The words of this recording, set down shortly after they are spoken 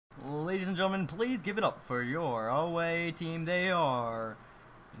ladies and gentlemen, please give it up for your away team. They are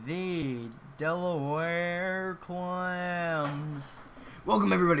the Delaware Clams.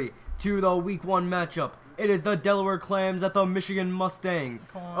 Welcome everybody to the Week 1 matchup. It is the Delaware Clams at the Michigan Mustangs,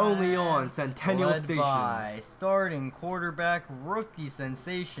 only on Centennial Station. By starting quarterback rookie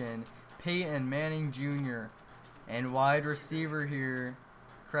sensation Peyton Manning Jr. and wide receiver here.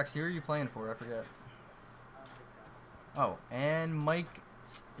 Correct, who are you playing for? I forget. Oh, and Mike's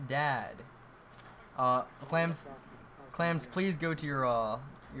dad. Clams, please go to your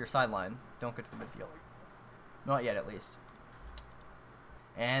sideline. Don't get to the midfield. Not yet, at least.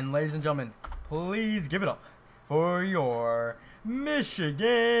 And ladies and gentlemen, please give it up for your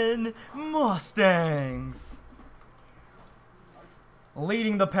Michigan Mustangs.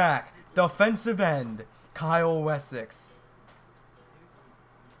 Leading the pack, defensive end Kyle Wessex.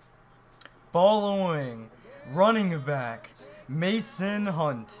 Following, running back Mason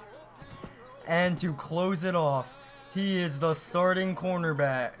Hunt. And to close it off, he is the starting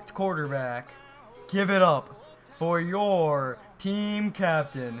quarterback. Give it up for your team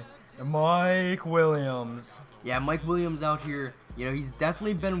captain, Mike Williams. Yeah, Mike Williams out here. You know, he's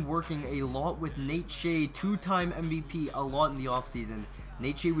definitely been working a lot with Nate Shea, two-time MVP, a lot in the offseason.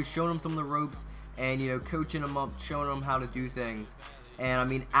 Nate Shea was showing him some of the ropes and, you know, coaching him up, showing him how to do things. And, I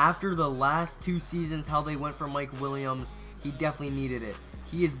mean, after the last 2 seasons, how they went for Mike Williams, he definitely needed it.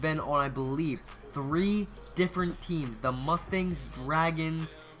 He has been on, I believe, 3 different teams. The Mustangs,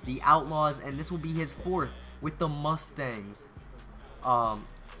 Dragons, the Outlaws, and this will be his 4th with the Mustangs. The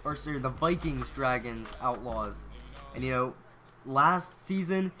Vikings, Dragons, Outlaws. And, you know, last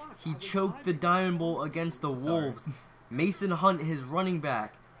season, he choked the Diamond Bowl against the Wolves. Mason Hunt, his running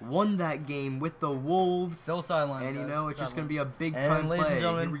back, won that game with the Wolves. Still sidelined, and you know it's just going to be a big time play. Ladies and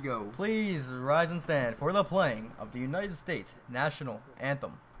gentlemen, here we go. Please rise and stand for the playing of the United States National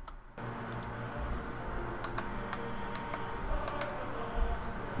Anthem.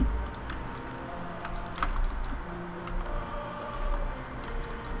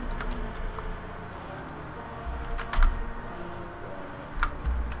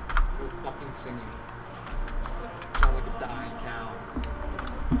 Fucking singing. Sound like a dying cow.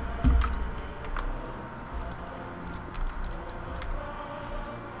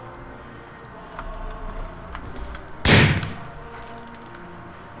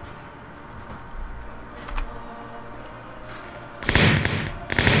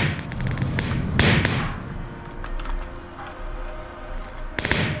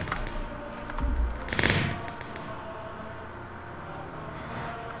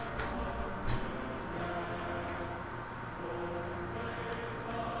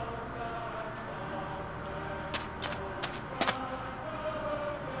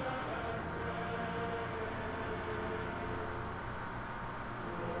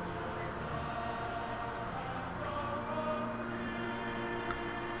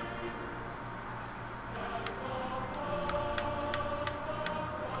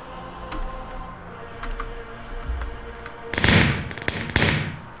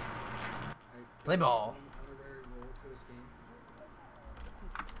 Play ball.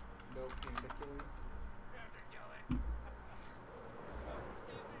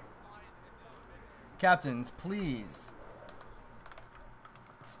 Captains, please.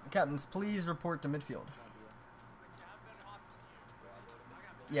 Captains, please report to midfield.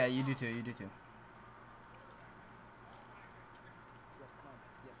 Yeah, you do too. You do too.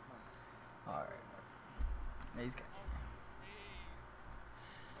 All right. Yeah, he's good.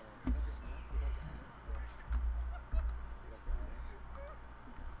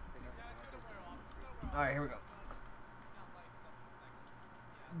 Alright, here we go.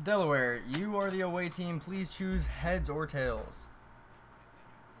 Delaware, you are the away team. Please choose heads or tails.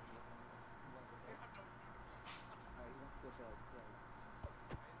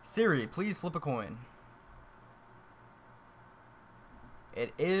 Siri, please flip a coin.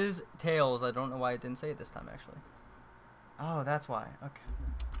 It is tails. I don't know why it didn't say it this time, actually. Oh, that's why. Okay.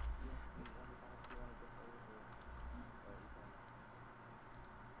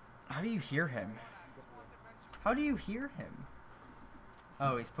 How do you hear him? How do you hear him?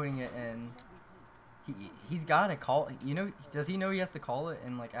 Oh, he's putting it in. He's got to call. You know, does he know he has to call it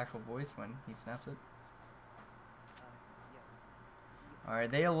in like actual voice when he snaps it? All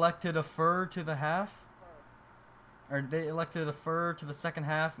right, they elect to defer to the half. Or they elect to defer to the second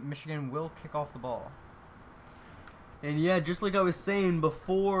half. Michigan will kick off the ball. And yeah, just like I was saying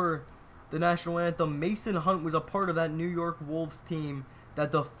before the national anthem, Mason Hunt was a part of that New York Wolves team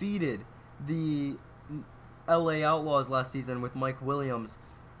that defeated the LA Outlaws last season with Mike Williams.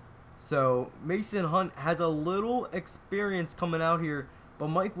 So Mason Hunt has a little experience coming out here, But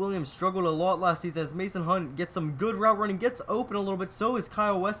Mike Williams struggled a lot last season as Mason Hunt gets some good route running, gets open a little bit. So is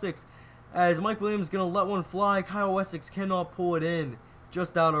Kyle Wessex. As Mike Williams going to let one fly, Kyle Wessex cannot pull it in.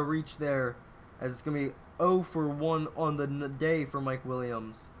 Just out of reach there. As it's going to be 0 for 1 on the day for Mike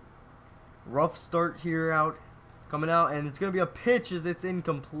Williams. Rough start here coming out, and it's going to be a pitch as it's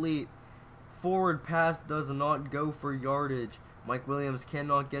incomplete. Forward pass does not go for yardage. Mike Williams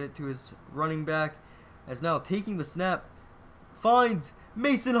cannot get it to his running back. As now taking the snap, finds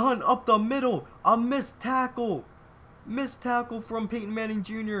Mason Hunt up the middle. A missed tackle. Missed tackle from Peyton Manning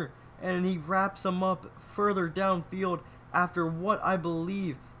Jr. And he wraps him up further downfield after what I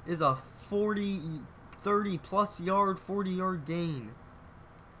believe is a 30 plus yard, 40-yard gain.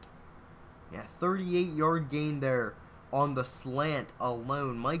 Yeah, 38-yard gain there on the slant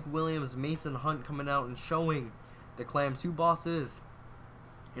alone. Mike Williams, Mason Hunt coming out and showing the Clams who boss is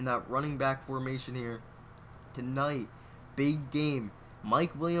in that running back formation here tonight. Big game.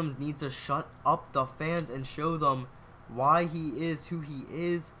 Mike Williams needs to shut up the fans and show them why he is who he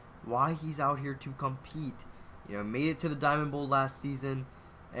is, why he's out here to compete. You know, made it to the Diamond Bowl last season.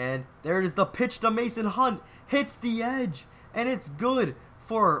 And there it is, the pitch to Mason Hunt. Hits the edge. And it's good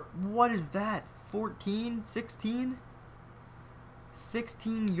for, what is that, 14, 16?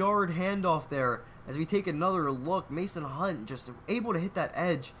 16-yard handoff there. As we take another look, Mason Hunt just able to hit that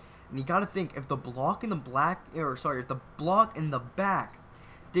edge. And you got to think, if the block in the if the block in the back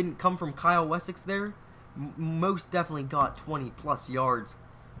didn't come from Kyle Wessex there, most definitely got 20 plus yards.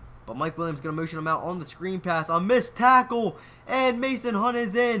 But Mike Williams going to motion him out on the screen pass. A missed tackle. And Mason Hunt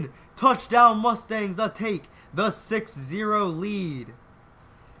is in. Touchdown Mustangs to take the 6-0 lead.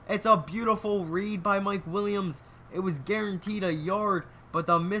 It's a beautiful read by Mike Williams. It was guaranteed a yard. But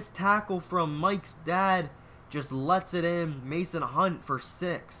the missed tackle from Mike's dad just lets it in. Mason Hunt for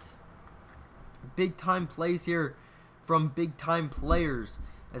 6. Big time plays here from big time players.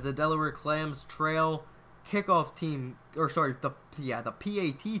 As the Delaware Clams trail. Kickoff team, the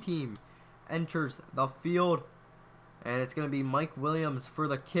PAT team enters the field, and it's going to be Mike Williams for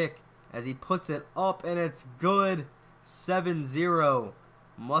the kick as he puts it up, and it's good. 7-0.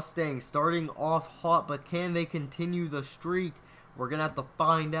 Mustangs starting off hot, but can they continue the streak? We're going to have to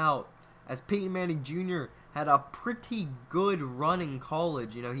find out. As Peyton Manning Jr. had a pretty good run in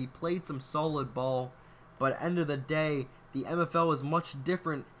college. You know, he played some solid ball, but at the end of the day, the MFL is much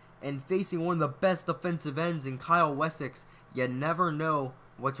different. And facing one of the best defensive ends in Kyle Wessex, you never know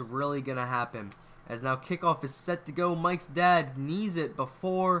what's really going to happen. As now kickoff is set to go. Mike's dad knees it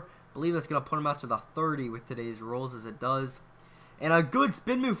before. I believe that's going to put him out to the 30 with today's rules as it does. And a good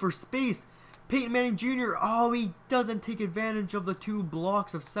spin move for space. Peyton Manning Jr., oh, he doesn't take advantage of the 2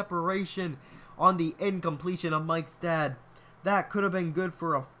 blocks of separation on the incompletion of Mike's dad. That could have been good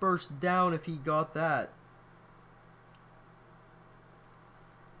for a first down if he got that.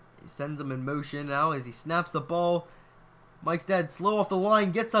 He sends him in motion now as he snaps the ball. Mike's dad slow off the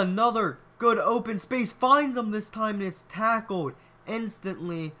line, gets another good open space, finds him this time, and it's tackled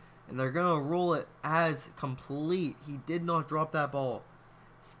instantly. And they're going to roll it as complete. He did not drop that ball.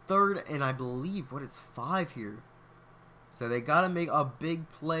 It's 3rd and I believe, 5 here. So they got to make a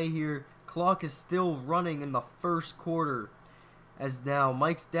big play here. Clock is still running in the first quarter. As now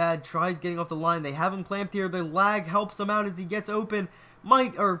Mike's dad tries getting off the line. They have him clamped here. The lag helps him out as he gets open.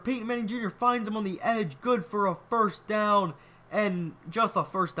 Peyton Manning Jr. finds him on the edge. Good for a first down. And just a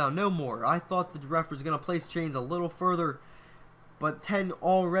first down, no more. I thought the ref was going to place chains a little further. But 10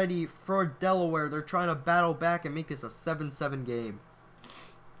 already for Delaware. They're trying to battle back and make this a 7-7 game.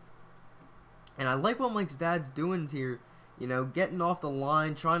 And I like what Mike's dad's doing here. You know, getting off the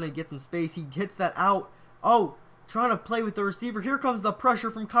line, trying to get some space. He hits that out. Oh, trying to play with the receiver. Here comes the pressure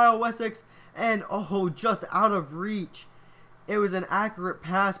from Kyle Wessex. And, oh, just out of reach. It was an accurate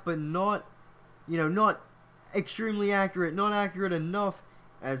pass, but not, not extremely accurate. Not accurate enough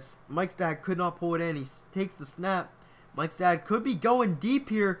as Mike's dad could not pull it in. He takes the snap. Mike's dad could be going deep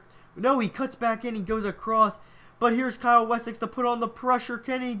here. No, he cuts back in. He goes across. But here's Kyle Wessex to put on the pressure.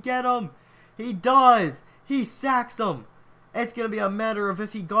 Can he get him? He does. He sacks him. It's going to be a matter of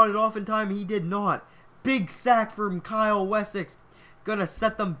if he got it off in time. He did not. Big sack from Kyle Wessex. Going to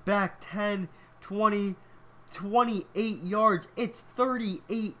set them back 10, 20, 28 yards. It's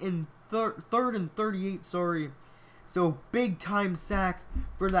 38 and 3rd and 38, sorry. So big time sack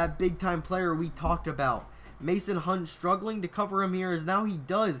for that big time player we talked about. Mason Hunt struggling to cover him here as now he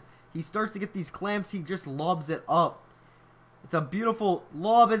does. He starts to get these clamps. He just lobs it up. It's a beautiful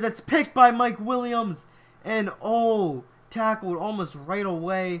lob as it's picked by Mike Williams. And oh, tackled almost right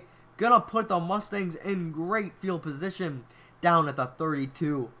away. Gonna put the Mustangs in great field position down at the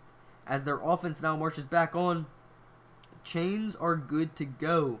 32. As their offense now marches back on. chains are good to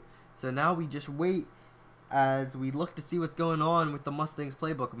go. So now we just wait as we look to see what's going on with the Mustangs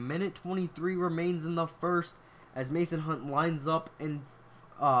playbook. Minute 23 remains in the first as Mason Hunt lines up in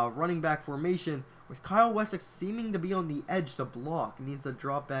running back formation with Kyle Wessex seeming to be on the edge to block. He needs to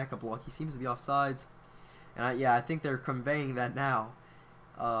drop back a block. He seems to be offsides. And yeah, I think they're conveying that now.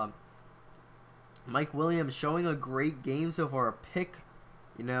 Mike Williams showing a great game so far. A pick,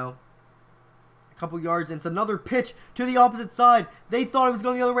 you know, a couple yards, and it's another pitch to the opposite side. They thought it was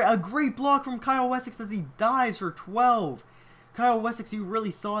going the other way. A great block from Kyle Wessex as he dives for 12. Kyle Wessex, you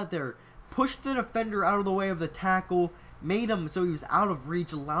really saw it there. Pushed the defender out of the way of the tackle, made him so he was out of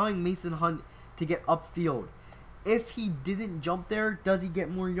reach, allowing Mason Hunt to get upfield. If he didn't jump there, does he get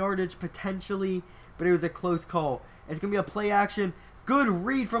more yardage? Potentially, but it was a close call. It's going to be a play action. Good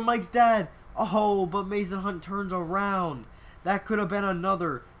read from Mike's dad. Oh, but Mason Hunt turns around. That could have been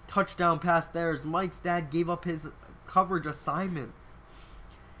another touchdown pass there as Mike's dad gave up his coverage assignment.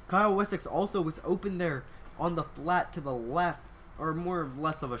 Kyle Wessex also was open there on the flat to the left, or more or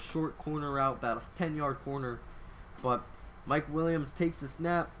less of a short corner route, about a 10-yard corner. But Mike Williams takes the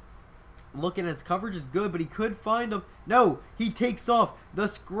snap. Looking, his coverage is good, but he could find him. No, he takes off. The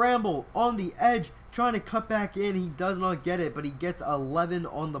scramble on the edge, trying to cut back in. He does not get it, but he gets 11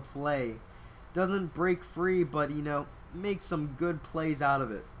 on the play. Doesn't break free, but, you know, makes some good plays out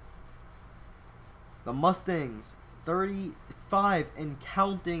of it. The Mustangs, 35 and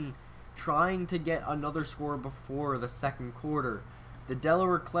counting, trying to get another score before the second quarter. The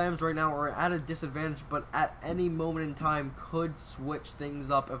Delaware Clams right now are at a disadvantage, but at any moment in time could switch things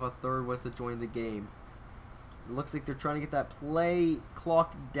up if a third was to join the game. It looks like they're trying to get that play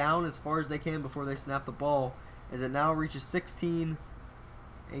clock down as far as they can before they snap the ball, as it now reaches 16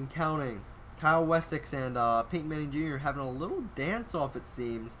 and counting. Kyle Wessex and Peyton Manning Jr. having a little dance-off, it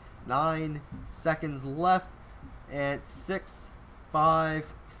seems. 9 seconds left, and 6,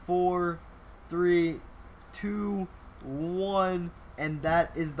 5, 4, 3, 2, 1, and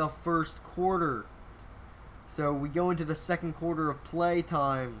that is the first quarter. So we go into the second quarter of play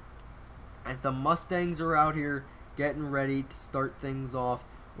time as the Mustangs are out here getting ready to start things off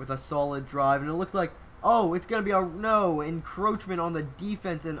with a solid drive, and it looks like, oh, it's going to be a encroachment on the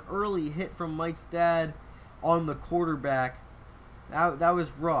defense, an early hit from Mike's dad on the quarterback. That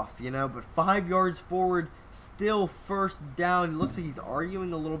was rough, you know, but 5 yards forward, still first down. It looks like he's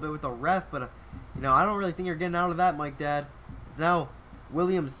arguing a little bit with the ref, but, you know, I don't really think you're getting out of that, Mike Dad. Now,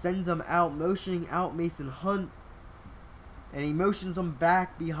 Williams sends him out, motioning out Mason Hunt, and he motions him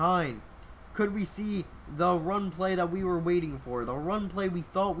back behind. Could we see the run play that we were waiting for? The run play we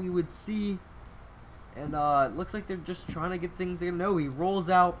thought we would see, and it looks like they're just trying to get things together. No, he rolls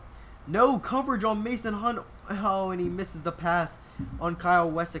out. No coverage on Mason Hunt. Oh, and he misses the pass on Kyle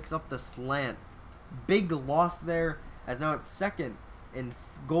Wessex up the slant. Big loss there, as now it's second and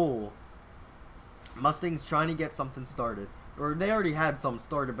goal. Mustangs trying to get something started. Or they already had some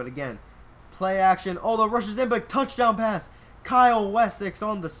started, but again, play action. Oh, the rush is in, but touchdown pass. Kyle Wessex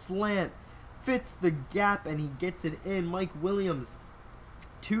on the slant. Fits the gap, and he gets it in. Mike Williams,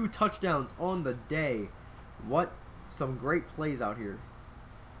 2 touchdowns on the day. What some great plays out here.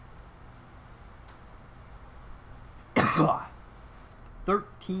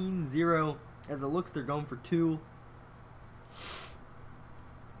 13-0. As it looks, they're going for 2.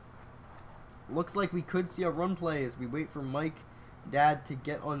 Looks like we could see a run play as we wait for Mike Dad to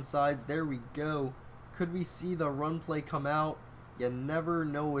get on sides. There we go. Could we see the run play come out? You never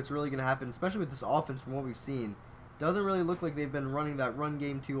know what's really going to happen, especially with this offense from what we've seen. Doesn't really look like they've been running that run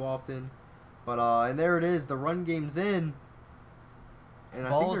game too often. But, and there it is. The run game's in. And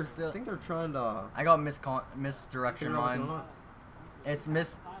I think they're trying to... I got misdirection mine. It's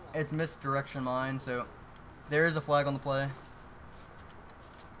misdirection mine, so there is a flag on the play.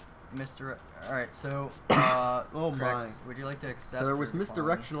 Alright, so oh my. Would you like to accept? So there was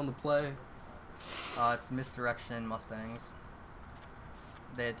misdirection on the play. It's misdirection Mustangs.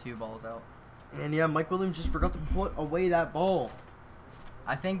 They had 2 balls out. And yeah, Mike Williams just forgot to put away that ball.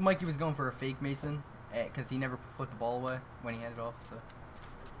 I think Mikey was going for a fake Mason because he never put the ball away when he handed off. So.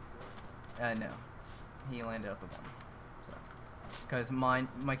 No, he landed up the one. Because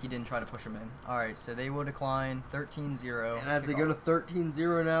Mikey didn't try to push him in. Alright, so they will decline 13-0. And as they go to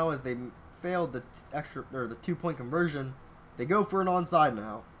 13-0 now, as they failed the the 2-point conversion, they go for an onside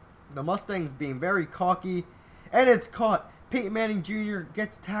now. The Mustangs being very cocky, and it's caught. Peyton Manning Jr.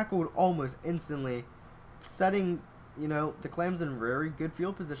 gets tackled almost instantly, setting, you know, the Clams in very good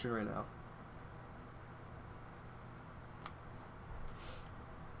field position right now.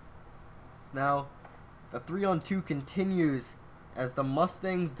 So now, the 3-on-2 continues as the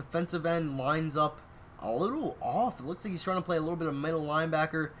Mustangs defensive end lines up a little off. It looks like he's trying to play a little bit of middle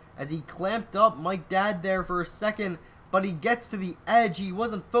linebacker as he clamped up Mike Dad there for a second, but he gets to the edge. He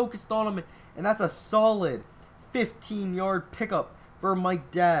wasn't focused on him, and that's a solid 15-yard pickup for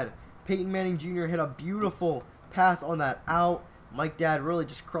Mike Dad. Peyton Manning Jr. hit a beautiful pass on that out. Mike Dad really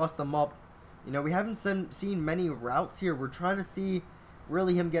just crossed them up. You know, we haven't seen many routes here. We're trying to see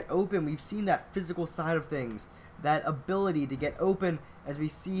really him get open. We've seen that physical side of things, that ability to get open, as we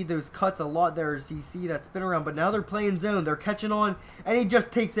see those cuts a lot there, as you see that spin around. But now they're playing zone. They're catching on, and he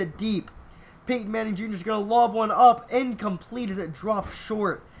just takes it deep. Peyton Manning Jr. is going to lob one up, incomplete as it drops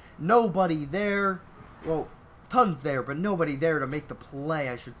short. Nobody there. Well, tons there, but nobody there to make the play,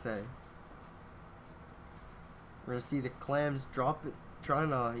 I should say. We're going to see the Clams drop it, trying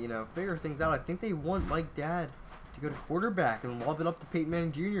to, you know, figure things out. I think they want Mike Dad to go to quarterback and lob it up to Peyton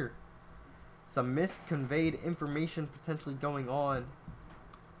Manning Jr. Some misconveyed information potentially going on.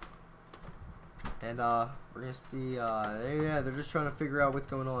 And we're going to see, yeah, they're just trying to figure out what's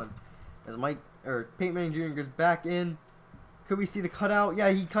going on. As Peyton Manning Jr. goes back in. Could we see the cutout? Yeah,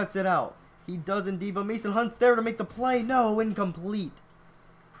 he cuts it out. He does indeed, but Mason Hunt's there to make the play. No, incomplete.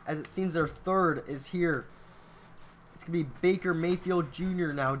 As it seems their third is here. It's going to be Baker Mayfield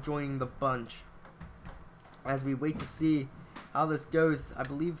Jr. now joining the bunch. As we wait to see how this goes, I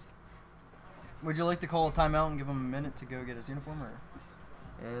believe. Would you like to call a timeout and give him a minute to go get his uniform? Or?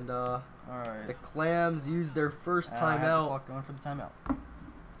 And all right. The Clams use their first I have the timeout. clock going for the timeout.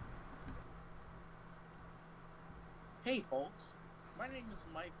 Hey folks, my name is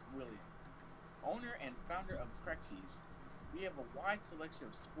Mike Williams, owner and founder of Crexy's. We have a wide selection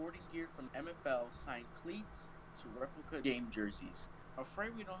of sporting gear from MFL, signed cleats to replica game jerseys.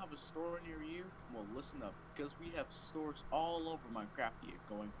 Afraid we don't have a store near you? Well, listen up, because we have stores all over Minecraftia,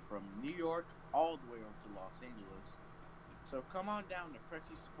 going from New York all the way over to Los Angeles. So come on down to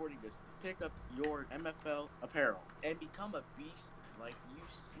Crexy Sporting Goods to pick up your MFL apparel and become a beast like you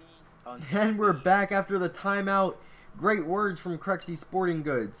see on TV. And we're back after the timeout. Great words from Crexy Sporting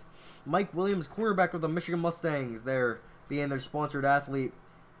Goods. Mike Williams, quarterback of the Michigan Mustangs, there being their sponsored athlete.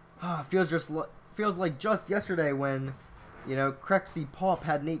 Feels like just yesterday when, you know, Crexy Pop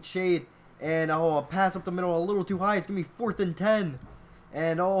had Nate Shade, and a pass up the middle a little too high. It's gonna be 4th and 10,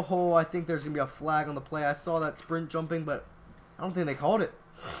 and I think there's gonna be a flag on the play. I saw that sprint jumping, but I don't think they called it.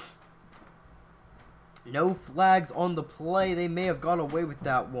 No flags on the play. They may have got away with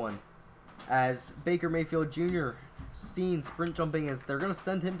that one, as Baker Mayfield Jr. seen sprint jumping, as they're gonna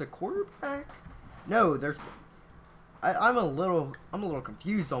send him to quarterback. No, I'm a little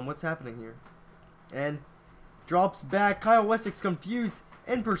confused on what's happening here. And drops back. Kyle Wessex confused,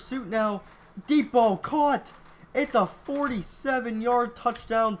 in pursuit now. Deep ball caught. It's a 47-yard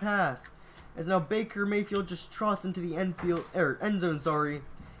touchdown pass, as now Baker Mayfield just trots into the end zone,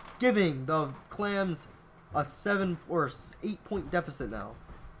 giving the Clams a 7 or 8 point deficit now.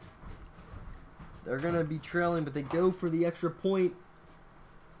 They're going to be trailing, but they go for the extra point.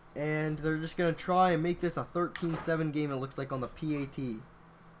 And they're just going to try and make this a 13-7 game, it looks like, on the PAT.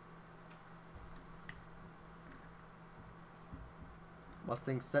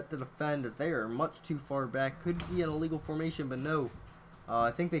 Mustangs set to defend, as they are much too far back. Could be an illegal formation, but no.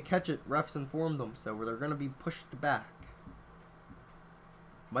 I think they catch it. Refs informed them, so they're going to be pushed back.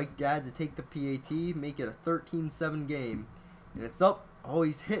 Mike Dad to take the PAT, make it a 13-7 game. And it's up. Oh,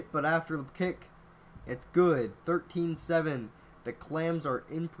 he's hit, but after the kick, it's good. 13-7. The Clams are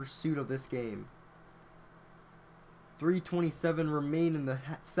in pursuit of this game. 3:27 remain in the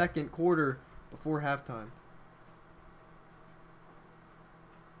second quarter before halftime.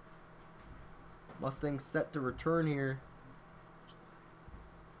 Mustangs set to return here.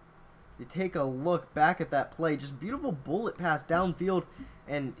 You take a look back at that play. Just beautiful bullet pass downfield.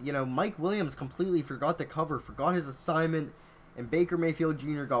 And, you know, Mike Williams completely forgot to cover, forgot his assignment. And Baker Mayfield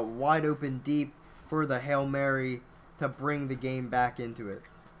Jr. got wide open deep for the Hail Mary to bring the game back into it.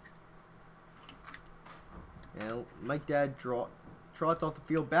 And Mike Dad trots off the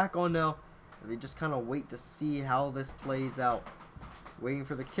field, back on now. They just kind of wait to see how this plays out. Waiting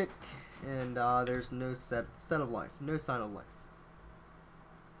for the kick, and there's no set of life, no sign of life.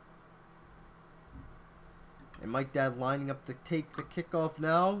 And Mike Dad lining up to take the kickoff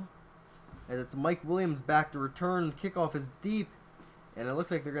now, as it's Mike Williams back to return. Kickoff is deep, and it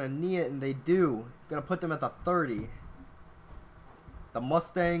looks like they're going to knee it, and they do. Going to put them at the 30. The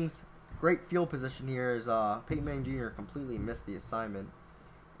Mustangs, great field position here, as Peyton Manning Jr. completely missed the assignment.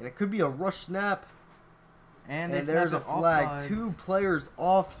 And it could be a rush snap. And there's a flag. 2 players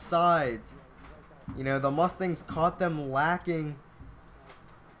off sides. You know, the Mustangs caught them lacking.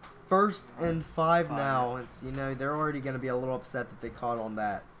 1st and 5 now. It's, you know, they're already going to be a little upset that they caught on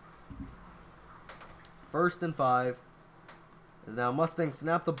that. 1st and 5. As now Mustangs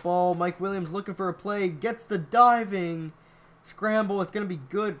snap the ball. Mike Williams looking for a play. Gets the diving scramble. It's going to be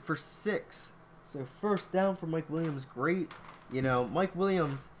good for 6. So 1st down for Mike Williams. Great. You know, Mike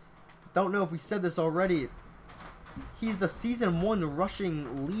Williams, don't know if we said this already. He's the Season 1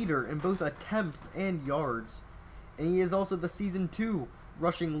 rushing leader in both attempts and yards. And he is also the Season 2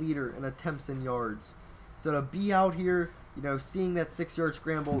 rushing leader in attempts and yards. So to be out here, you know, seeing that 6-yard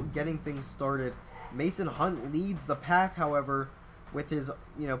scramble, getting things started. Mason Hunt leads the pack, however, with his,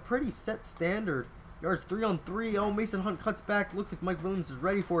 you know, pretty set standard. Yards 3 on 3. Oh, Mason Hunt cuts back. Looks like Mike Williams is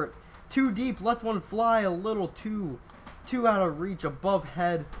ready for it. Too deep. Lets one fly. A little too out of reach. Above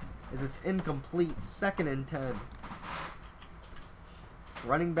head. Is this incomplete? 2nd and 10.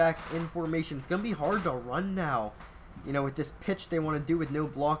 Running back in formation. It's going to be hard to run now. You know, with this pitch they want to do with no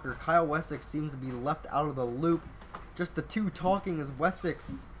blocker. Kyle Wessex seems to be left out of the loop. Just the two talking as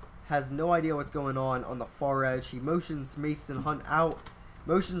Wessex has no idea what's going on the far edge. He motions Mason Hunt out.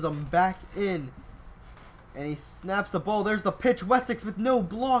 Motions him back in. And he snaps the ball. There's the pitch. Wessex with no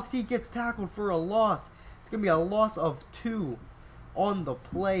blocks. He gets tackled for a loss. It's going to be a loss of 2 on the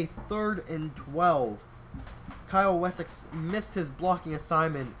play. 3rd and 12. Kyle Wessex missed his blocking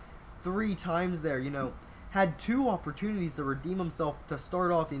assignment 3 times there. You know, had 2 opportunities to redeem himself to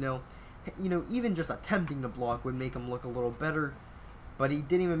start off. You know, even just attempting to block would make him look a little better. But he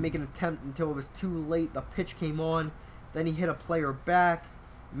didn't even make an attempt until it was too late. The pitch came on. Then he hit a player back.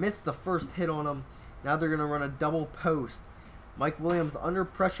 Missed the first hit on him. Now they're going to run a double post. Mike Williams under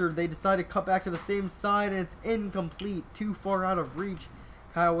pressure. They decide to cut back to the same side, and it's incomplete. Too far out of reach.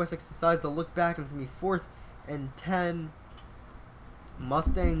 Kyle Wessex decides to look back, and it's going to be 4th and 10.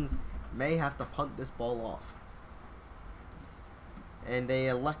 Mustangs may have to punt this ball off. And they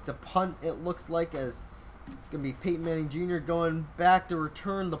elect to punt, it looks like, as it's going to be Peyton Manning Jr. going back to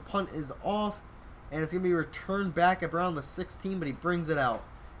return. The punt is off, and it's going to be returned back at around the 16, but he brings it out.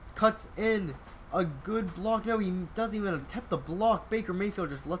 Cuts in. A good block. No, he doesn't even attempt the block. Baker Mayfield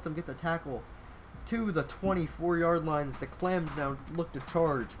just lets him get the tackle to the 24-yard line as the Clams now look to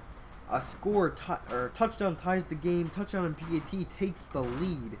charge. A touchdown ties the game. Touchdown and PAT takes the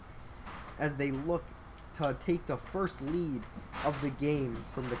lead as they look to take the first lead of the game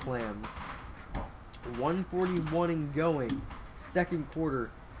from the Clams. 1:41 and going. 2nd quarter.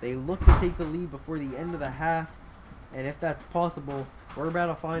 They look to take the lead before the end of the half, and if that's possible, we're about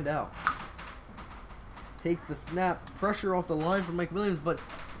to find out. Takes the snap, pressure off the line from Mike Williams, but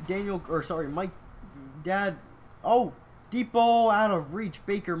Mike Dad, oh, deep ball out of reach.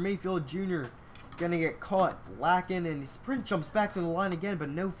 Baker Mayfield Jr. gonna get caught lacking, and he sprint jumps back to the line again, but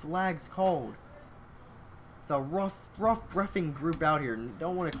no flags called. It's a rough reffing group out here.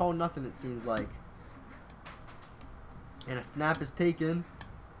 Don't want to call nothing, it seems like. And a snap is taken.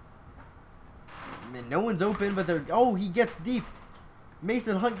 I mean, no one's open, but they're, oh, he gets deep.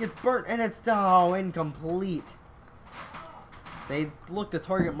 Mason Hunt gets burnt, and it's, oh, incomplete. They look to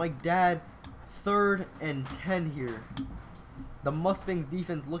target Mike Dad. 3rd and 10 here. The Mustangs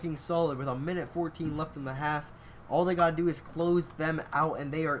defense looking solid with 1:14 left in the half. All they got to do is close them out,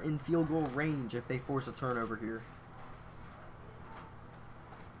 and they are in field goal range if they force a turnover here.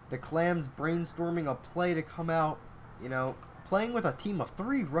 The Clams brainstorming a play to come out, you know, playing with a team of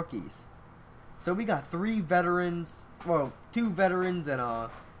 3 rookies. So we got 3 veterans, well, 2 veterans and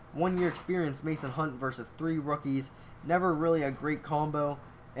a 1-year experience Mason Hunt versus 3 rookies. Never really a great combo.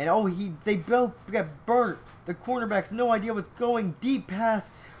 And oh, they both get burnt. The cornerbacks, no idea what's going. Deep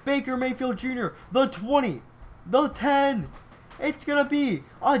pass. Baker Mayfield Jr. The 20. The 10. It's going to be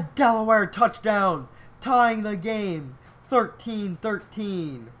a Delaware touchdown. Tying the game.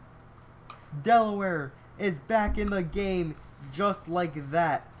 13-13. Delaware is back in the game just like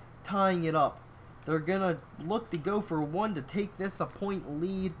that. Tying it up. They're going to look to go for 1 to take this a point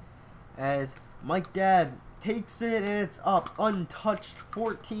lead as Mike Dad takes it, and it's up untouched.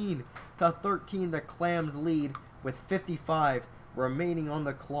 14-13. The Clams lead with 55 remaining on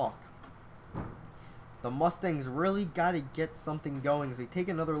the clock. The Mustangs really got to get something going as we take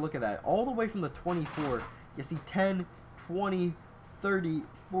another look at that. All the way from the 24, you see 10, 20, 30,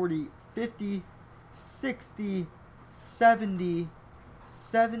 40, 50, 60, 70,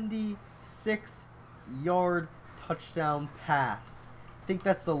 76-yard touchdown pass. I think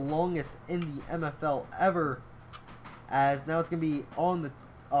that's the longest in the MFL ever, as now it's going to be on the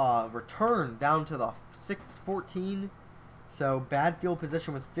return down to the 14. So bad field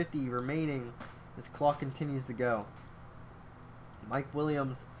position with 50 remaining. This clock continues to go. Mike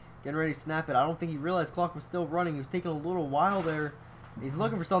Williams getting ready to snap it. I don't think he realized clock was still running. He was taking a little while there. He's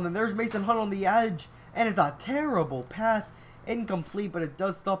looking for something. There's Mason Hunt on the edge, and it's a terrible pass. Incomplete, but it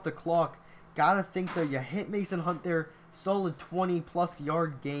does stop the clock. Gotta think, though, you hit Mason Hunt there. Solid 20-plus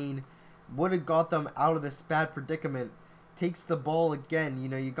yard gain. Would have got them out of this bad predicament. Takes the ball again. You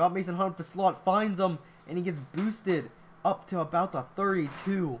know, you got Mason Hunt up the slot. Finds him. And he gets boosted up to about the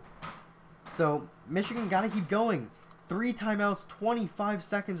 32. So, Michigan gotta keep going. 3 timeouts, 25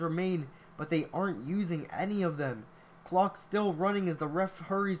 seconds remain. But they aren't using any of them. Clock still running as the ref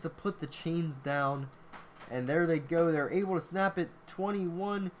hurries to put the chains down. And there they go. They're able to snap it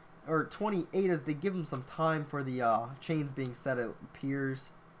 21 or 28 as they give him some time for the chains being set, it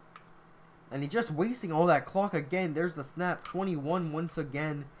appears. And he's just wasting all that clock again. There's the snap. 21 once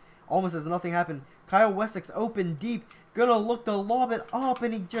again. Almost as nothing happened. Kyle Wessex open deep. Gonna look to lob it up,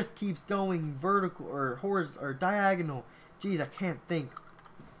 and he just keeps going vertical or horizontal or diagonal. Jeez, I can't think.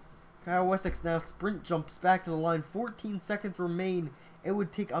 Kyle Wessex now sprint jumps back to the line. 14 seconds remain. It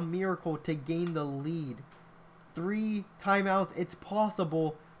would take a miracle to gain the lead. 3 timeouts. It's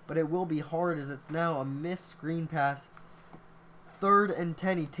possible, but it will be hard as it's now a missed screen pass. 3rd and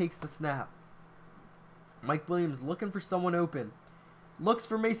 10. He takes the snap. Mike Williams looking for someone open. Looks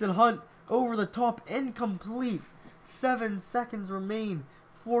for Mason Hunt. Over the top. Incomplete. 7 seconds remain.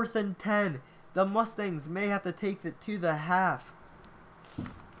 4th and 10. The Mustangs may have to take it to the half.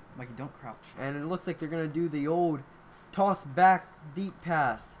 Mikey, don't crouch. And it looks like they're going to do the old toss back deep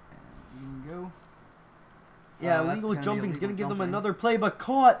pass. And you can go. Yeah, illegal jumping is going to give them another play, but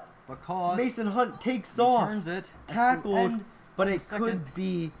caught. Mason Hunt takes off. Turns it. Tackled, but it could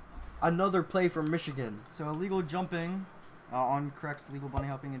be another play from Michigan. So illegal jumping on corrects legal bunny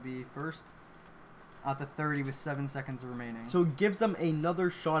hopping and be first at the 30 with 7 seconds remaining. So it gives them another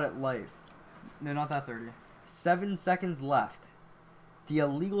shot at life. No, not that 30. 7 seconds left. The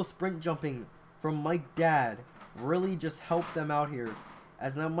illegal sprint jumping from Mike Dad really just helped them out here.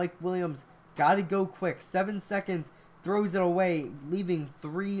 As now Mike Williams got to go quick. 7 seconds, throws it away, leaving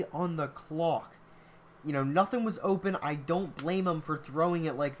 3 on the clock. You know, nothing was open. I don't blame him for throwing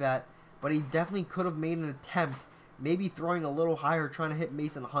it like that, but he definitely could have made an attempt. Maybe throwing a little higher, trying to hit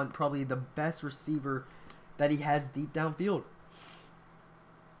Mason Hunt, probably the best receiver that he has deep downfield.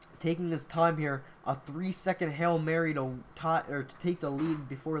 Taking his time here, a 3-second Hail Mary to take the lead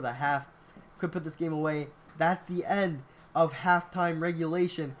before the half. Could put this game away. That's the end of halftime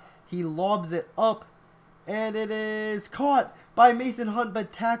regulation. He lobs it up, and it is caught by Mason Hunt,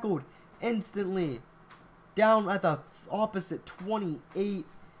 but tackled instantly. Down at the opposite 28.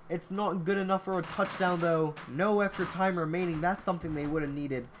 It's not good enough for a touchdown, though. No extra time remaining. That's something they would have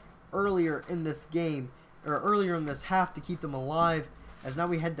needed earlier in this game, or earlier in this half, to keep them alive. As now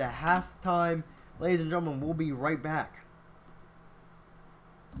we head to halftime. Ladies and gentlemen, we'll be right back.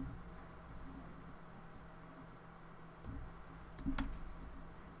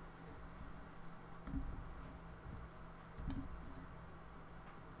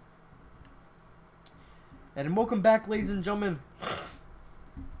 And welcome back, ladies and gentlemen.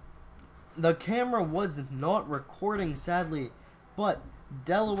 The camera was not recording, sadly, but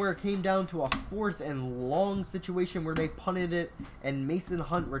Delaware came down to a 4th and long situation where they punted it, and Mason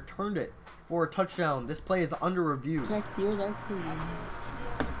Hunt returned it for a touchdown. This play is under review.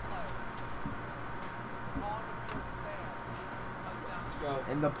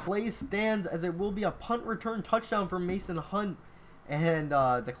 And the play stands as it will be a punt return touchdown for Mason Hunt, and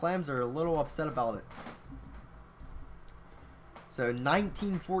the Clams are a little upset about it. So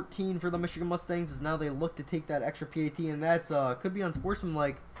 19-14 for the Michigan Mustangs as now they look to take that extra PAT, and that's could be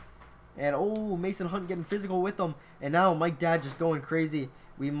unsportsmanlike. And oh, Mason Hunt getting physical with them, and now Mike Dad just going crazy.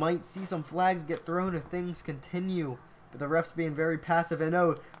 We might see some flags get thrown if things continue, but the refs being very passive. And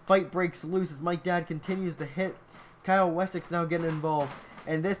oh, fight breaks loose as Mike Dad continues to hit. Kyle Wessex now getting involved,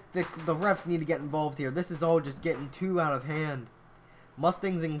 and the refs need to get involved here. This is all just getting too out of hand.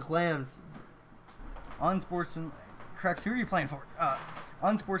 Mustangs and Clams. Unsportsmanlike. Correct. Who are you playing for?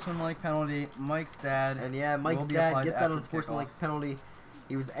 Unsportsmanlike penalty. Mike's dad. And yeah, Mike's dad gets that unsportsmanlike penalty.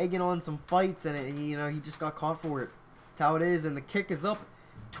 He was egging on some fights, and he just got caught for it. That's how it is. And the kick is up,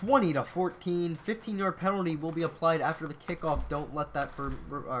 20-14. 15-yard penalty will be applied after the kickoff. Don't let that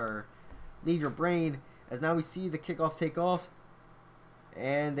leave your brain. As now we see the kickoff take off,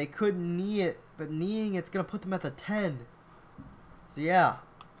 and they could knee it, but kneeing it's gonna put them at the 10. So yeah,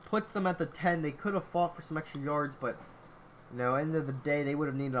 puts them at the 10. They could have fought for some extra yards, but you know, end of the day, they would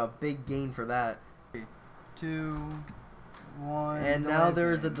have needed a big gain for that. 2, 1. And now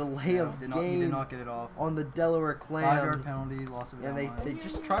there is a delay of game. He did not get it off. On the Delaware Clams. 5-yard penalty, loss of. And they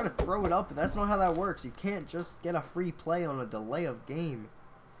just try to throw it up, but that's not how that works. You can't just get a free play on a delay of game.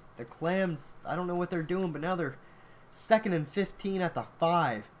 The Clams, I don't know what they're doing, but now they're 2nd and 15 at the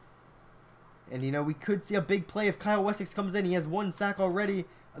 5. And you know, we could see a big play if Kyle Wessex comes in. He has 1 sack already.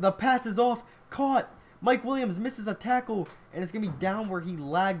 The pass is off. Caught. Mike Williams misses a tackle, and it's going to be down where he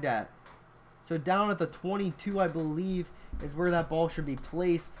lagged at. So down at the 22, I believe, is where that ball should be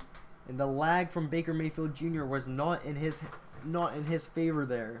placed. And the lag from Baker Mayfield Jr. was not in his favor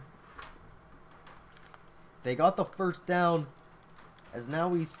there. They got the first down, as now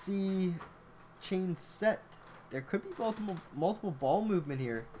we see chain set. There could be multiple ball movement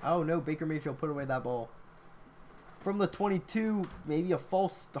here. Oh no, Baker Mayfield put away that ball. From the 22, maybe a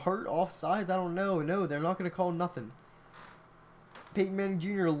false start, offsides, I don't know. No, they're not going to call nothing. Peyton Manning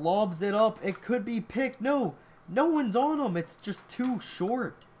Jr. lobs it up. It could be picked. No, no one's on him. It's just too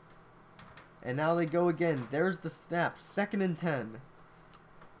short. And now they go again. There's the snap. 2nd and 10.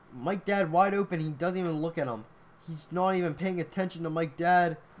 Mike Dad wide open. He doesn't even look at him. He's not even paying attention to Mike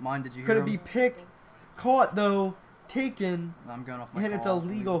Dad. Mine, did you hear Could him? it be picked? Caught though. Taken. I'm going off my And it's a call.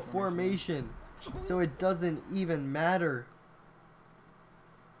 legal formation. So it doesn't even matter.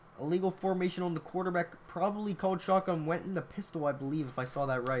 Illegal formation on the quarterback. Probably called shotgun. Went in the pistol, I believe, if I saw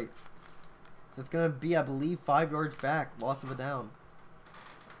that right. So it's going to be, I believe, 5 yards back. Loss of a down.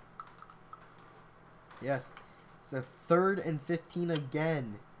 Yes. So 3rd and 15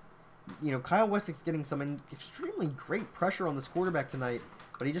 again. You know, Kyle Wessex getting some extremely great pressure on this quarterback tonight.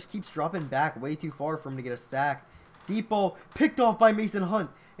 But he just keeps dropping back way too far for him to get a sack. Deep ball picked off by Mason Hunt.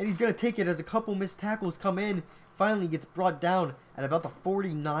 And he's going to take it as a couple missed tackles come in. Finally gets brought down at about the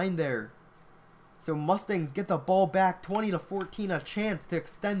 49 there. So Mustangs get the ball back 20-14. A chance to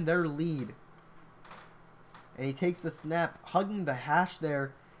extend their lead. And he takes the snap, hugging the hash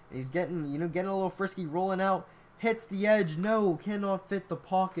there. And he's getting a little frisky, rolling out. Hits the edge. No, cannot fit the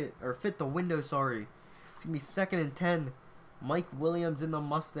pocket. Or fit the window, sorry. It's going to be 2nd and 10. Mike Williams and the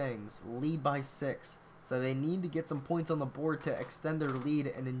Mustangs lead by 6. So they need to get some points on the board to extend their lead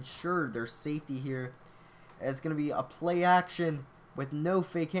and ensure their safety here. It's going to be a play action with no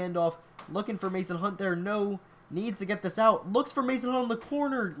fake handoff. Looking for Mason Hunt there. No. Needs to get this out. Looks for Mason Hunt in the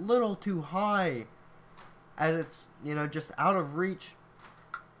corner. Little too high. As it's, just out of reach.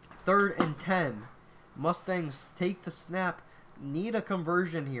 3rd and 10. Mustangs take the snap. Need a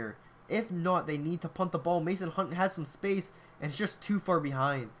conversion here. If not, they need to punt the ball. Mason Hunt has some space, and it's just too far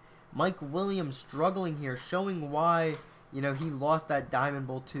behind. Mike Williams struggling here, showing why, he lost that Diamond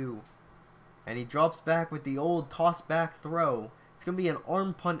Bowl too. And he drops back with the old toss back throw. It's going to be an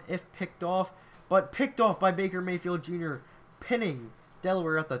arm punt if picked off, but picked off by Baker Mayfield Jr., pinning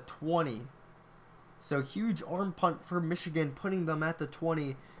Delaware at the 20. So huge arm punt for Michigan, putting them at the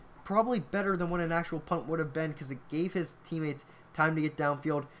 20. Probably better than what an actual punt would have been because it gave his teammates time to get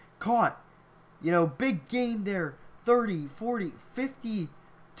downfield. Caught. Big game there. 30, 40,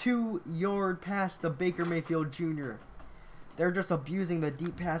 52-yard pass to Baker Mayfield Jr. They're just abusing the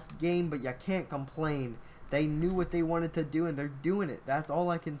deep pass game, but you can't complain. They knew what they wanted to do, and they're doing it. That's all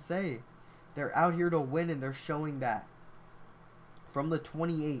I can say. They're out here to win, and they're showing that. From the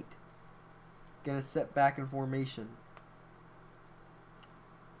 28. Gonna set back in formation.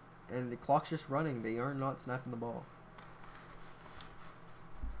 And the clock's just running. They are not snapping the ball.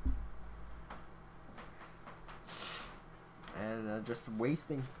 And just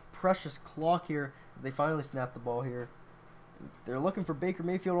wasting precious clock here as they finally snap the ball here. They're looking for Baker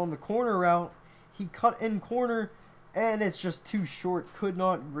Mayfield on the corner route. He cut in corner, and it's just too short. Could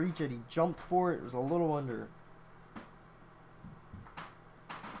not reach it. He jumped for it. It was a little under.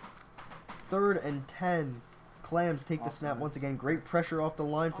 3rd and 10. Clams take the snap once again. Great pressure off the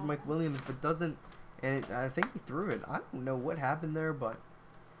line from Mike Williams, but doesn't. And I think he threw it. I don't know what happened there, but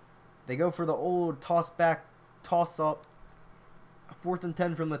they go for the old toss back, toss up. 4th and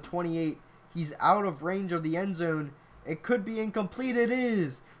 10 from the 28. He's out of range of the end zone. It could be incomplete. It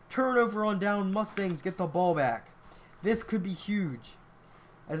is. Turnover on down. Mustangs get the ball back. This could be huge.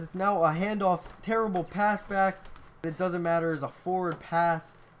 As it's now a handoff. Terrible pass back. It doesn't matter. It's a forward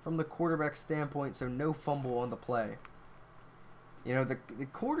pass from the quarterback standpoint. So no fumble on the play. The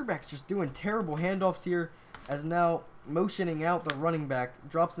quarterback's just doing terrible handoffs here. As now motioning out the running back.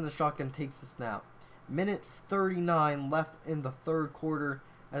 Drops in the shotgun. Takes the snap. Minute 39 left in the 3rd quarter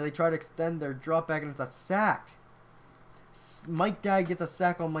as they try to extend their drop back, and it's a sack. Mike Dad gets a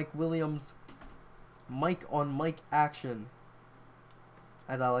sack on Mike Williams. Mike on Mike action,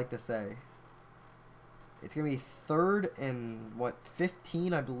 as I like to say. It's going to be 3rd and,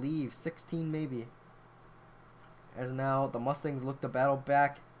 15, I believe. 16 maybe. As now the Mustangs look to battle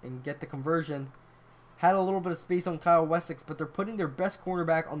back and get the conversion. Had a little bit of space on Kyle Wessex, but they're putting their best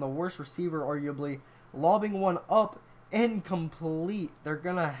cornerback on the worst receiver, arguably. Lobbing one up, incomplete. They're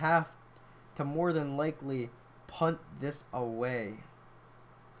going to have to more than likely punt this away.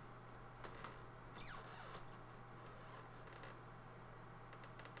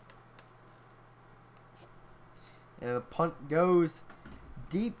 And the punt goes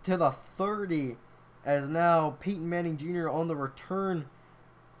deep to the 30. As now Peyton Manning Jr. on the return.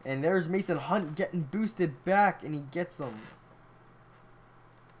 And there's Mason Hunt getting boosted back, and he gets him.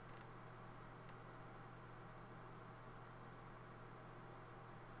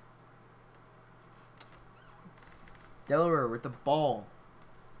 Delaware with the ball.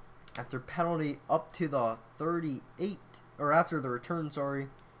 After penalty up to the 38. Or after the return, sorry.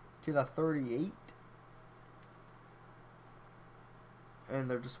 To the 38. And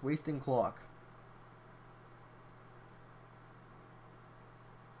they're just wasting clock.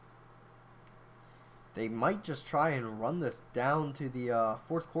 They might just try and run this down to the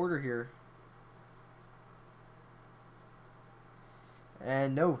fourth quarter here.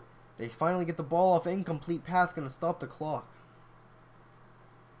 And no, they finally get the ball off. Incomplete pass, going to stop the clock.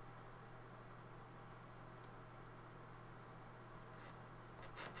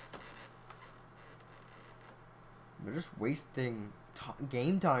 They're just wasting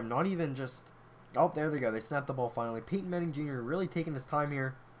game time, not even just... Oh, there they go. They snapped the ball finally. Peyton Manning Jr. really taking his time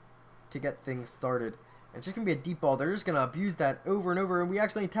here to get things started. It's just going to be a deep ball. They're just going to abuse that over and over. And we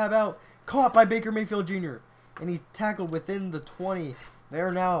actually tab out. Caught by Baker Mayfield Jr. And he's tackled within the 20.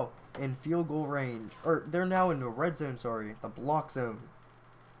 They're now in field goal range. Or they're now in the red zone, sorry. The block zone.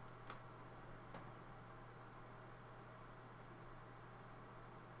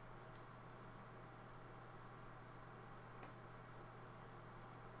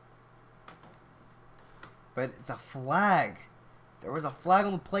 But it's a flag. There was a flag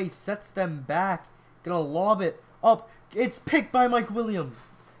on the play. Sets them back. Gonna lob it up. It's picked by Mike Williams.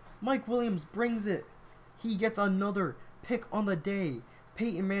 Mike Williams brings it. He gets another pick on the day.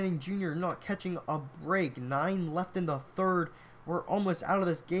 Peyton Manning Jr. not catching a break. 9 left in the third. We're almost out of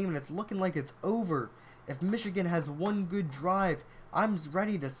this game, and it's looking like it's over. If Michigan has one good drive, I'm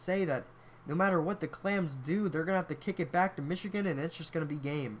ready to say that no matter what the Clams do, they're gonna have to kick it back to Michigan, and it's just gonna be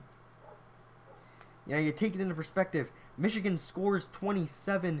game. You know, you take it into perspective. Michigan scores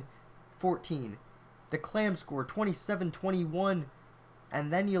 27-14. The Clams score 27-21.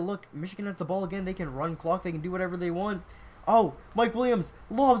 And then you look, Michigan has the ball again. They can run clock. They can do whatever they want. Oh, Mike Williams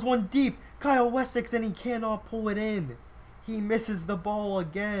lobs one deep. Kyle Wessex, and he cannot pull it in. He misses the ball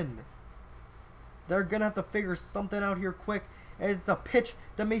again. They're going to have to figure something out here quick. And it's a pitch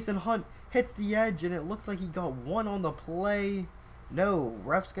to Mason Hunt. Hits the edge, and it looks like he got one on the play. No,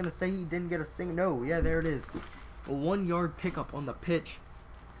 ref's going to say he didn't get a single. No, yeah, there it is. A 1-yard pickup on the pitch.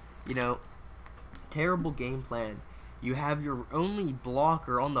 You know, terrible game plan. You have your only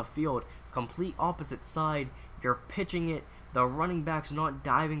blocker on the field, complete opposite side. You're pitching it. The running back's not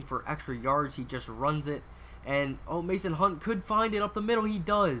diving for extra yards. He just runs it. And, oh, Mason Hunt could find it up the middle. He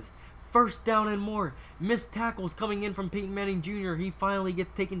does. First down and more. Missed tackles coming in from Peyton Manning Jr. He finally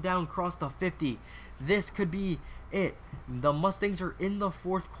gets taken down across the 50. This could be it. The Mustangs are in the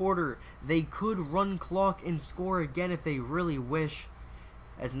fourth quarter. They could run clock and score again if they really wish.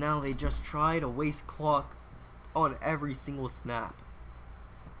 As now they just try to waste clock on every single snap.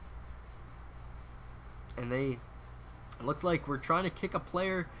 And it looks like we're trying to kick a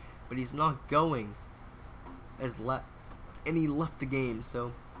player, but he's not going. And he left the game,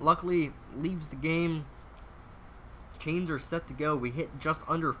 so luckily leaves the game. Chains are set to go. We hit just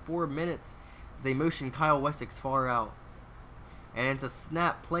under 4 minutes as they motion Kyle Wessex far out. And it's a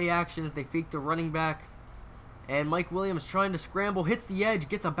snap play action as they fake the running back. And Mike Williams trying to scramble, hits the edge,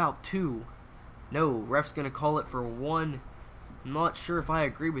 gets about 2. No, ref's going to call it for 1. I'm not sure if I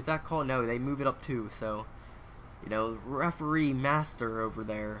agree with that call. No, they move it up 2. So, you know, referee master over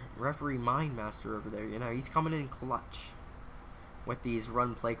there. Referee mind master over there. You know, he's coming in clutch with these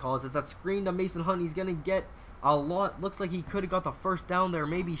run play calls. It's that screen to Mason Hunt. He's going to get a lot. Looks like he could have got the first down there.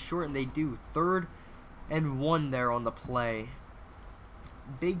 Maybe short, and they do. 3rd and 1 there on the play.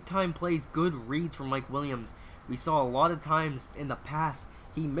 Big time plays. Good reads from Mike Williams. We saw a lot of times in the past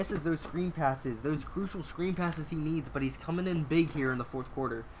he misses those screen passes, those crucial screen passes he needs, but he's coming in big here in the fourth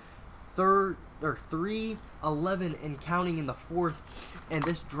quarter. 3-11 and counting in the fourth, and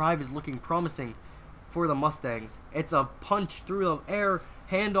this drive is looking promising for the Mustangs. It's a punch through the air,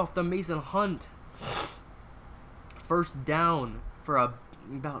 handoff to Mason Hunt. First down for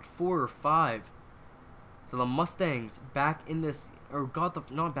about 4 or 5. So the Mustangs back in this, or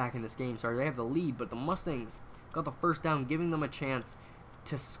not back in this game, sorry, they have the lead, but the Mustangs got the first down, giving them a chance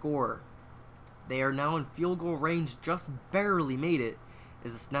to score. They are now in field goal range, just barely made it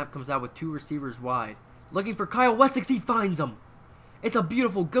as the snap comes out with 2 receivers wide. Looking for Kyle Wessex, he finds him. It's a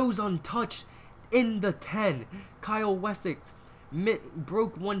beautiful, goes untouched in the 10. Kyle Wessex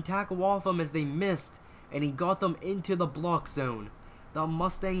broke 1 tackle off him as they missed, and he got them into the block zone. The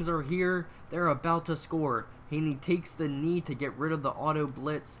Mustangs are here. They're about to score. and he takes the knee to get rid of the auto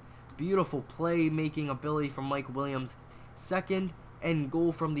blitz. Beautiful play-making ability from Mike Williams. 2nd and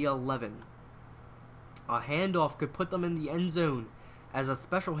goal from the 11. A handoff could put them in the end zone, as a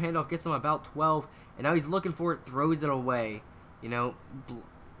special handoff gets them about 12, and now he's looking for it, throws it away. You know,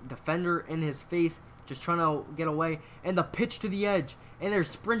 defender in his face, just trying to get away, and the pitch to the edge, and they're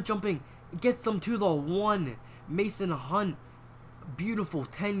sprint jumping. It gets them to the 1. Mason Hunt, beautiful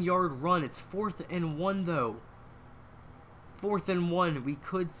 10-yard run. It's 4th and 1 though. 4th and 1. We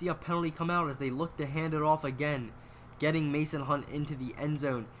could see a penalty come out as they look to hand it off again, getting Mason Hunt into the end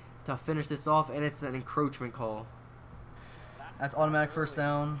zone to finish this off, and it's an encroachment call. That's automatic first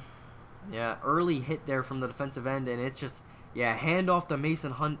down. Yeah, early hit there from the defensive end, and it's just, yeah, handoff to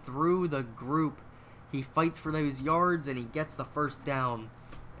Mason Hunt through the group. He fights for those yards, and he gets the first down.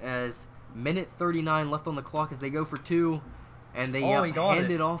 As minute 39 left on the clock as they go for 2, and they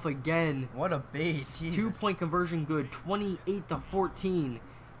hand it off again. What a base. 2-point conversion good, 28-14.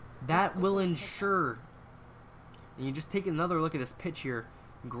 That will ensure. And you just take another look at this pitch here.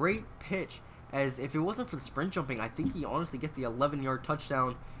 Great pitch, as if it wasn't for the sprint jumping, I think he honestly gets the 11-yard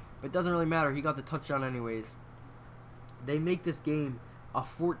touchdown, but it doesn't really matter. He got the touchdown anyways. They make this game a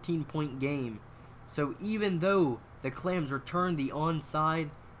 14-point game. So even though the Clams return the onside,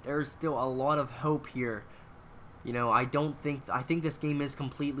 there's still a lot of hope here. You know, I think this game is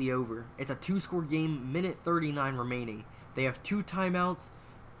completely over. It's a 2-score game, minute 39 remaining. They have 2 timeouts,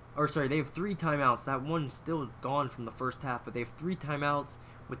 or sorry, they have 3 timeouts. That one's still gone from the first half, but they have 3 timeouts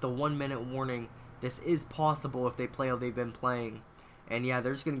with the 1-minute warning. This is possible if they play how they've been playing. And yeah,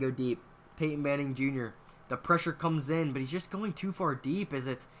 they're just going to go deep. Peyton Manning Jr., the pressure comes in, but he's just going too far deep as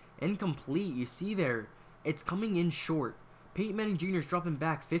it's incomplete. You see there, it's coming in short. Peyton Manning Jr. is dropping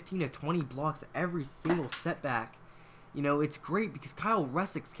back 15 to 20 blocks every single setback. You know, it's great because Kyle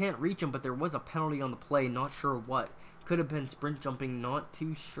Wessex can't reach him, but there was a penalty on the play, not sure what. Could have been sprint jumping, not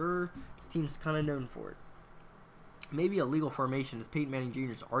too sure. This team's kind of known for it. Maybe a legal formation, as Peyton Manning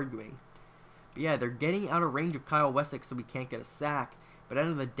Jr. is arguing. But yeah, they're getting out of range of Kyle Wessex, so we can't get a sack. But at the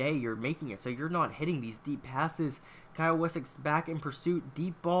end of the day, you're making it, so you're not hitting these deep passes. Kyle Wessex back in pursuit.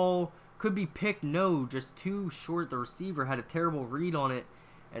 Deep ball could be picked. No, just too short. The receiver had a terrible read on it,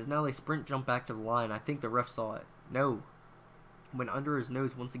 as now they sprint jump back to the line. I think the ref saw it. No. Went under his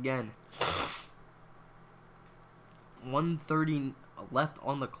nose once again. 1:30 left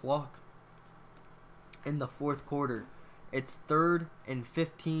on the clock in the 4th quarter. It's 3rd and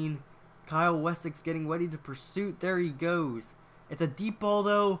 15. Kyle Wessex getting ready to pursuit. There he goes. It's a deep ball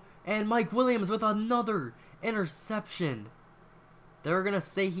though, and Mike Williams with another interception. They're gonna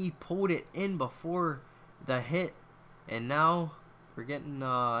say he pulled it in before the hit, and now we're getting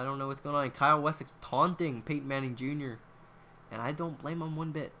I don't know what's going on. Kyle Wessex taunting Peyton Manning Jr., and I don't blame him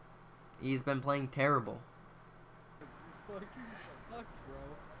one bit. He's been playing terrible. You fucking suck, bro.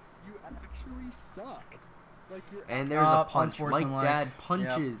 You actually suck. Like, and there's a punch. Mike unsportsmanlike. Dad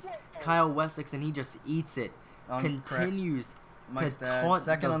punches Kyle Wessex, and he just eats it. Continues Mike's to dad, taunt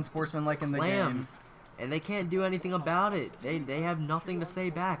second the unsportsmanlike in the game. Clams, and they can't do anything about it. They have nothing to say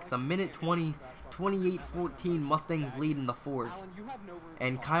back. It's a minute 20, 28-14. Mustangs lead in the 4th,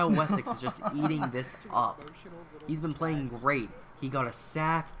 and Kyle Wessex is just eating this up. He's been playing great. He got a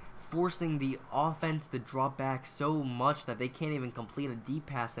sack, forcing the offense to drop back so much that they can't even complete a deep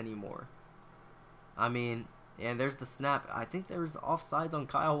pass anymore. I mean, and there's the snap. I think there's offsides on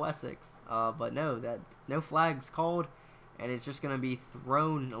Kyle Wessex, but no flags called, and it's just gonna be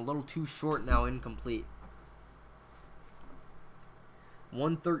thrown a little too short now, incomplete.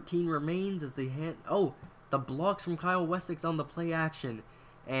 1:13 remains as they hand. Oh, the blocks from Kyle Wessex on the play action,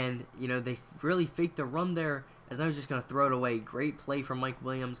 and you know they really faked the run there. As I was just gonna throw it away. Great play from Mike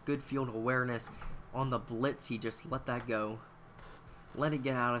Williams. Good field awareness on the blitz. He just let that go. Let it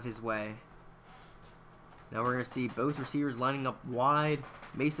get out of his way. Now we're gonna see both receivers lining up wide.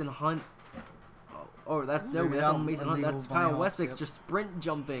 Mason Hunt. Oh, that's not Mason Hunt. That's Kyle Wessex just sprint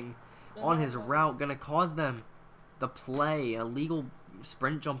jumping on his route. Gonna cause them the play. Illegal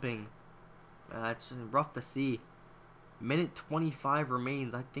sprint jumping. It's rough to see. Minute 25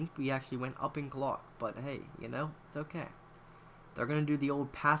 remains. I think we actually went up in clock, but hey, you know, it's okay. They're gonna do the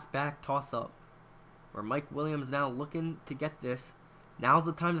old pass back toss up, where Mike Williams now looking to get this. Now's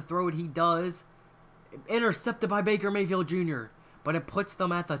the time to throw it. He does. Intercepted by Baker Mayfield Jr., but it puts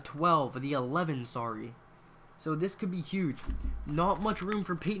them at the 12, the 11, sorry. So this could be huge. Not much room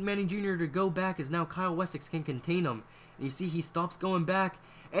for Peyton Manning Jr. to go back, as now Kyle Wessex can contain him. And you see he stops going back,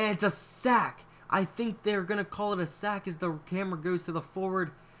 and it's a sack. I think they're going to call it a sack as the camera goes to the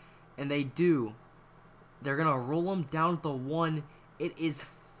forward, and they do. They're going to roll him down at the 1. It is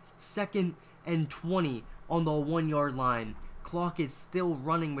 2nd and 20 on the 1-yard line. Clock is still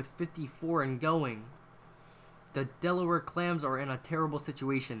running with 54 and going. The Delaware Clams are in a terrible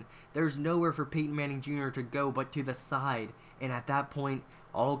situation. There's nowhere for Peyton Manning Jr. to go but to the side. And at that point,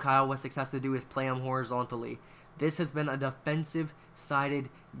 all Kyle Wessex has to do is play him horizontally. This has been a defensive-sided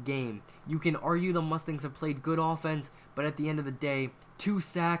game. You can argue the Mustangs have played good offense, but at the end of the day, 2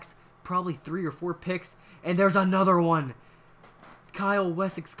 sacks, probably 3 or 4 picks, and there's another one. Kyle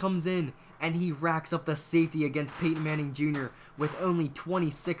Wessex comes in, and he racks up the safety against Peyton Manning Jr. with only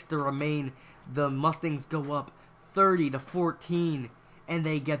 26 to remain. The Mustangs go up 30-14, and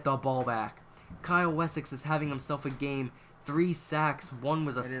they get the ball back. Kyle Wessex is having himself a game. 3 sacks, 1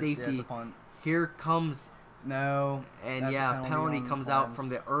 was a safety. a punt. Here comes... No. And that's yeah, a penalty on comes Clams. out from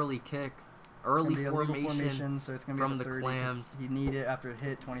the early kick. It's Early gonna be illegal formation so it's gonna be from at the 30 'cause Clams. He need it after it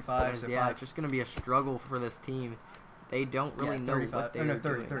hit 25. So Yeah, it's just going to be a struggle for this team. They don't really know 35. what they're no,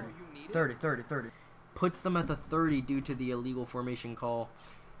 30, doing. 30. Puts them at the 30 due to the illegal formation call.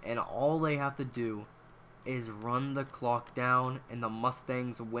 And all they have to do is run the clock down, and the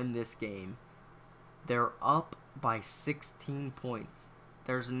Mustangs win this game. They're up by 16 points.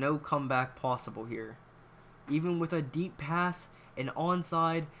 There's no comeback possible here. Even with a deep pass, an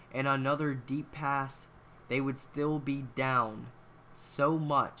onside, and another deep pass, they would still be down so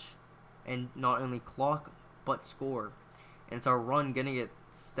much. And not only clock, but score. And it's our run gonna get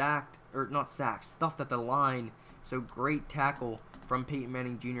sacked, or not sacked, stuffed at the line. So great tackle from Peyton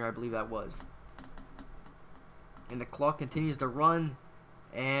Manning Jr., I believe that was. And the clock continues to run.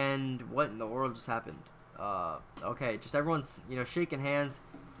 And what in the world just happened? Okay, just everyone's, shaking hands,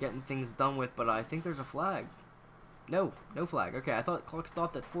 getting things done with, but I think there's a flag. No flag. Okay, I thought the clock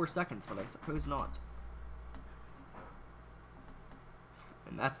stopped at 4 seconds, but I suppose not.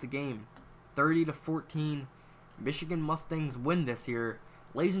 And that's the game. 30-14. Michigan Mustangs win this here.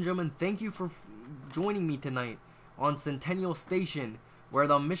 Ladies and gentlemen, thank you for joining me tonight on Centennial Station, where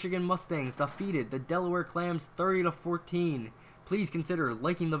the Michigan Mustangs defeated the Delaware Clams 30-14. Please consider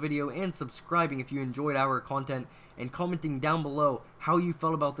liking the video and subscribing if you enjoyed our content, and commenting down below how you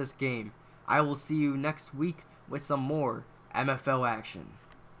felt about this game. I will see you next week with some more MFL action.